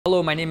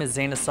Hello, my name is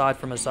Zainthelion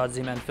from Assad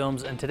Z-Man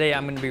Films, and today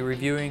I'm going to be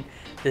reviewing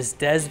this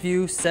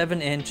Desview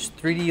 7-inch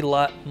 3D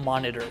LUT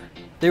monitor.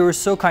 They were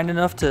so kind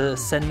enough to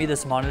send me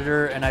this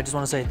monitor, and I just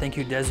want to say thank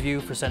you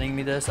Desview for sending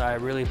me this. I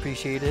really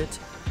appreciate it.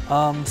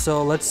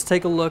 So let's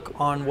take a look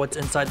on what's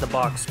inside the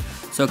box.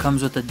 So it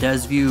comes with a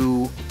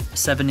Desview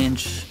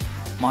 7-inch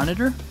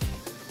monitor.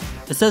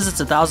 It says it's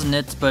 1000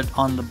 nits, but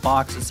on the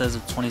box it says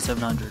it's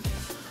 2700.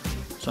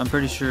 So I'm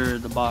pretty sure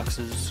the box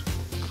is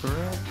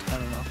correct. I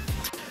don't know.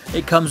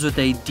 It comes with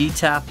a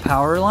D-tap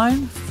power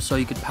line, so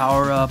you could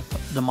power up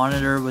the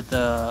monitor with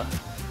the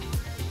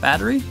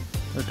battery,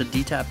 with the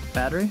D-tap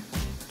battery.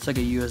 It's like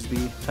a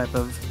USB type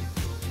of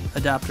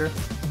adapter,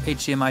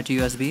 HDMI to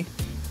USB,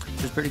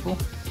 which is pretty cool.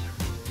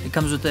 It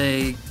comes with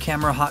a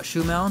camera hot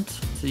shoe mount,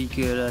 so you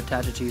could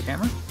attach it to your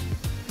camera.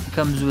 It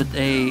comes with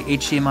a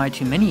HDMI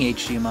to mini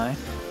HDMI,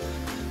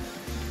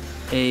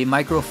 a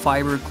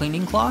microfiber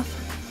cleaning cloth,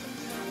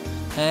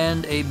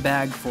 and a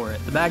bag for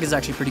it. The bag is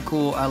actually pretty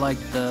cool. I like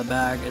the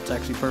bag. It's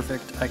actually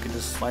perfect. I could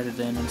just slide it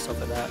in and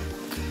stuff like that.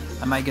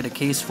 I might get a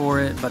case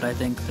for it, but I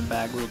think the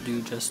bag will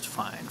do just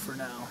fine for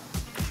now.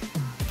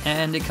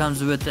 And it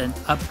comes with an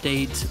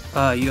update,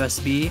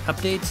 USB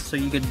update, so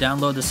you could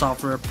download the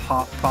software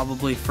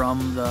probably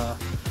from the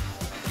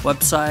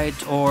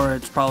website, or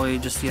it's probably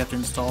just you have to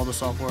install the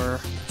software.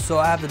 So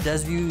I have the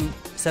Desview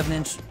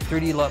 7-inch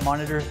 3D LUT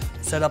monitor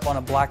set up on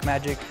a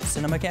Blackmagic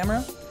cinema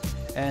camera.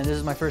 And this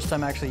is my first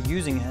time actually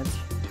using it.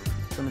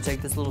 So I'm gonna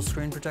take this little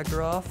screen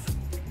protector off.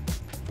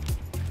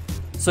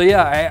 So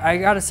yeah, I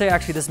gotta say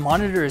actually this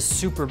monitor is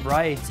super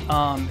bright.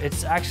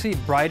 It's actually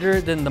brighter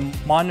than the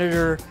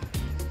monitor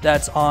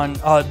that's on,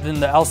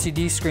 than the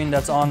LCD screen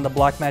that's on the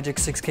Blackmagic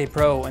 6K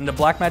Pro. And the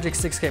Blackmagic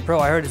 6K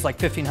Pro I heard is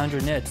like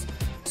 1500 nits.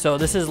 So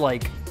this is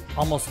like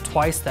almost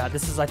twice that.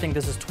 I think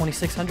this is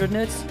 2600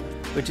 nits,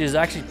 which is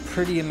actually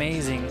pretty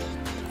amazing.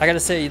 I gotta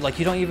say, like,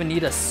 you don't even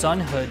need a sun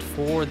hood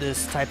for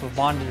this type of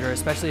monitor,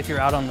 especially if you're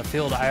out on the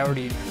field. I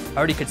already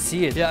could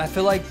see it. Yeah, I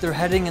feel like they're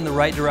heading in the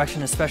right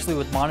direction, especially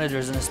with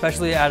monitors, and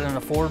especially at an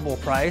affordable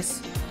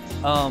price.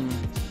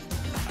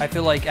 I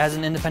feel like as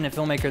an independent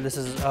filmmaker, this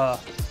is a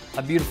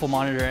beautiful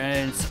monitor,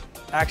 and it's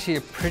actually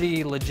a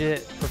pretty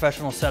legit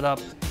professional setup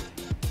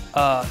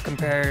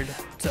compared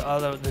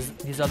to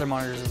these other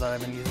monitors that I've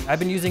been using. I've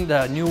been using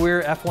the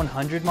Neewer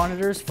F100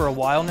 monitors for a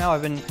while now.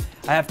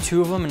 I have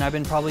two of them, and I've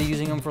been probably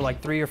using them for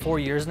like 3 or 4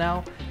 years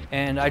now,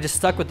 and I just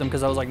stuck with them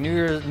because I was like,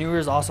 Neewer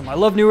is awesome. I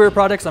love Neewer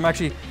products. I'm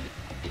actually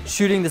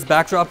shooting this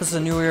backdrop. This is a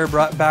Neewer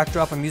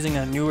backdrop. I'm using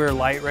a Neewer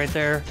light right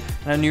there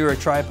and a Neewer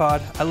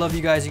tripod. I love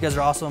you guys. You guys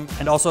are awesome.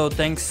 And also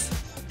thanks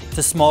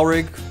to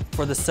SmallRig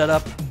for the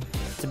setup.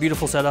 It's a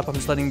beautiful setup. I'm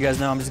just letting you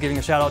guys know. I'm just giving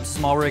a shout out to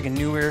SmallRig and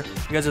Neewer.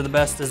 You guys are the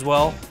best as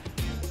well.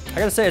 I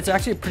gotta say, it's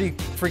actually a pretty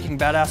freaking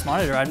badass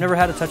monitor. I've never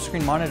had a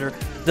touchscreen monitor.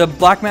 The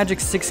Blackmagic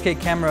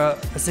 6K camera,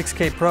 a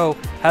 6K Pro,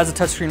 has a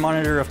touchscreen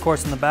monitor, of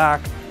course, in the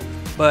back,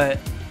 but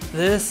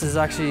this is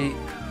actually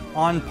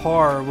on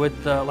par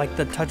with the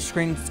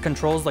touchscreen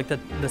controls, like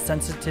the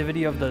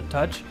sensitivity of the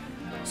touch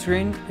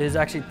screen is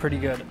actually pretty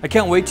good. I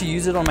can't wait to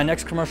use it on my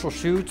next commercial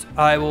shoot.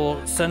 I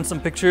will send some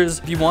pictures.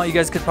 If you want, you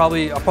guys could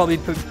I'll probably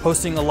be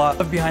posting a lot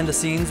of behind the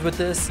scenes with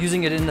this,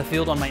 using it in the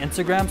field on my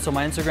Instagram. So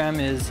my Instagram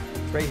is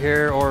right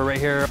here or right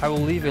here. I will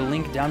leave a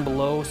link down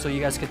below so you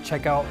guys could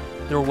check out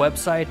their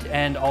website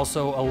and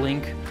also a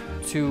link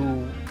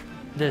to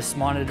this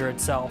monitor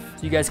itself.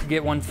 So you guys could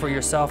get one for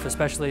yourself,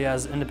 especially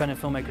as independent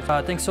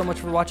filmmakers. Thanks so much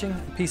for watching.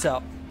 Peace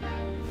out.